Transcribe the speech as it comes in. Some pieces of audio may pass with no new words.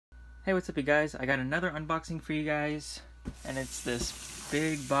Hey, what's up you guys? I got another unboxing for you guys, and it's this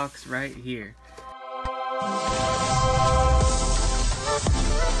big box right here.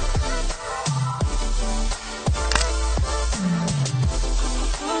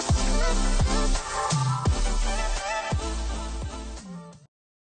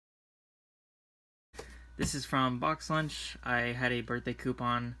 This is from Boxlunch. I had a birthday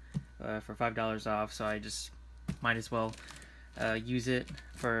coupon for $5 off, so I just might as well use it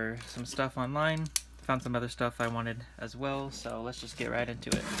for some stuff online. Found some other stuff I wanted as well, so let's just get right into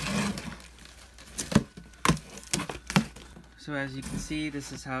it. So as you can see,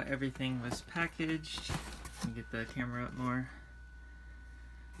 this is how everything was packaged. Let me get the camera up more.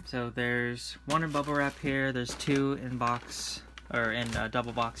 So there's one in bubble wrap here, there's two in box, or in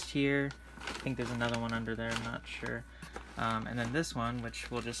double boxed here. I think there's another one under there, I'm not sure. And then this one, which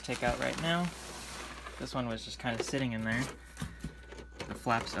we'll just take out right now. This one was just kind of sitting in there. The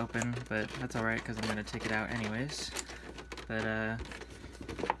flap's open, but that's alright because I'm going to take it out anyways. But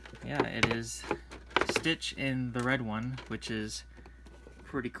yeah, it is Stitch in the red one, which is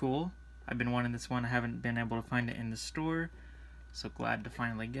pretty cool. I've been wanting this one. I haven't been able to find it in the store, so glad to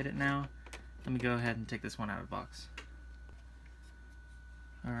finally get it now. Let me go ahead and take this one out of the box.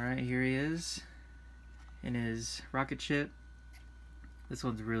 Alright, here he is in his rocket ship. This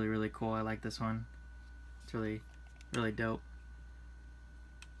one's really cool. I like this one. It's really dope.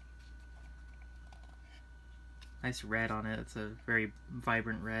 Nice red on it. It's a very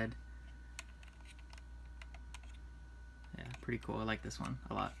vibrant red. Yeah, pretty cool. I like this one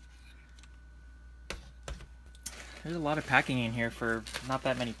a lot. There's a lot of packing in here for not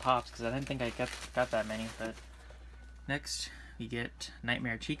that many pops, because I didn't think I got that many. But next we get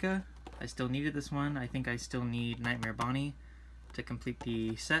Nightmare Chica. I still needed this one. I think I still need Nightmare Bonnie to complete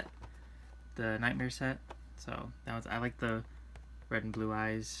the set, the Nightmare set. So that was, I like the red and blue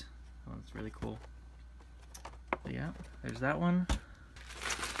eyes. That one's really cool. But yeah, there's that one.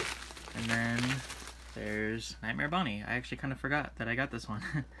 And then there's Nightmare Bonnie. I actually kind of forgot that I got this one.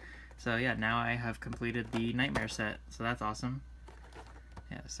 So yeah, now I have completed the Nightmare set, so that's awesome.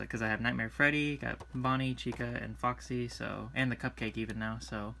 Yeah, so because I have Nightmare Freddy, got Bonnie, Chica, and Foxy, so, and the Cupcake even now,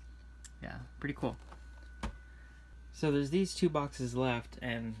 so yeah, pretty cool. So there's these two boxes left,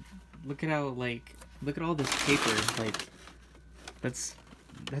 and look at how, like, look at all this paper. Like, that's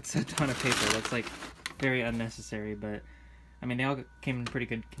a ton of paper. That's like very unnecessary, but I mean they all came in pretty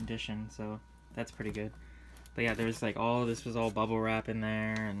good condition, so that's pretty good. But yeah, there's like this was all bubble wrap in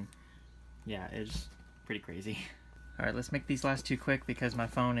there, and yeah, it's pretty crazy. Alright, let's make these last two quick because my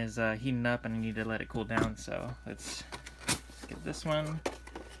phone is heating up and I need to let it cool down, so let's get this one.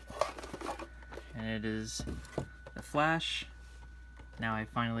 And it is the Flash. Now I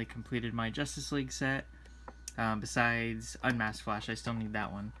finally completed my Justice League set. Besides Unmasked Flash, I still need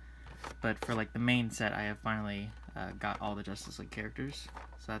that one. But for like the main set, I have finally got all the Justice League characters,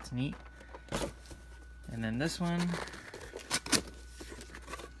 so that's neat. And then this one,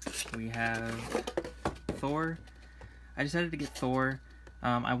 we have Thor. I decided to get Thor.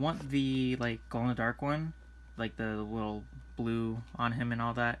 I want the like glow-in-the-dark one, like the little blue on him and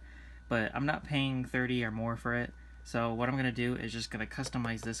all that, but I'm not paying $30 or more for it. So what I'm going to do is just going to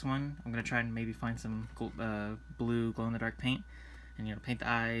customize this one. I'm going to try and maybe find some blue glow-in-the-dark paint, and you know, paint the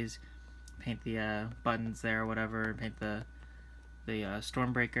eyes, paint the buttons there or whatever, paint the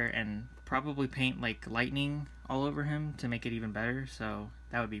Stormbreaker, and probably paint like lightning all over him to make it even better, so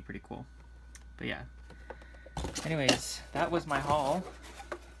that would be pretty cool. But yeah, anyways, that was my haul.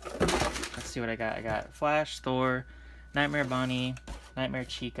 Let's see what I got. I got Flash, Thor, Nightmare Bonnie, Nightmare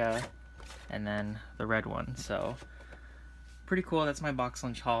Chica, and then the red one, so pretty cool. That's my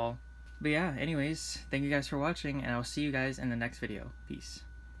Boxlunch haul. But yeah, anyways, thank you guys for watching, and I'll see you guys in the next video. Peace.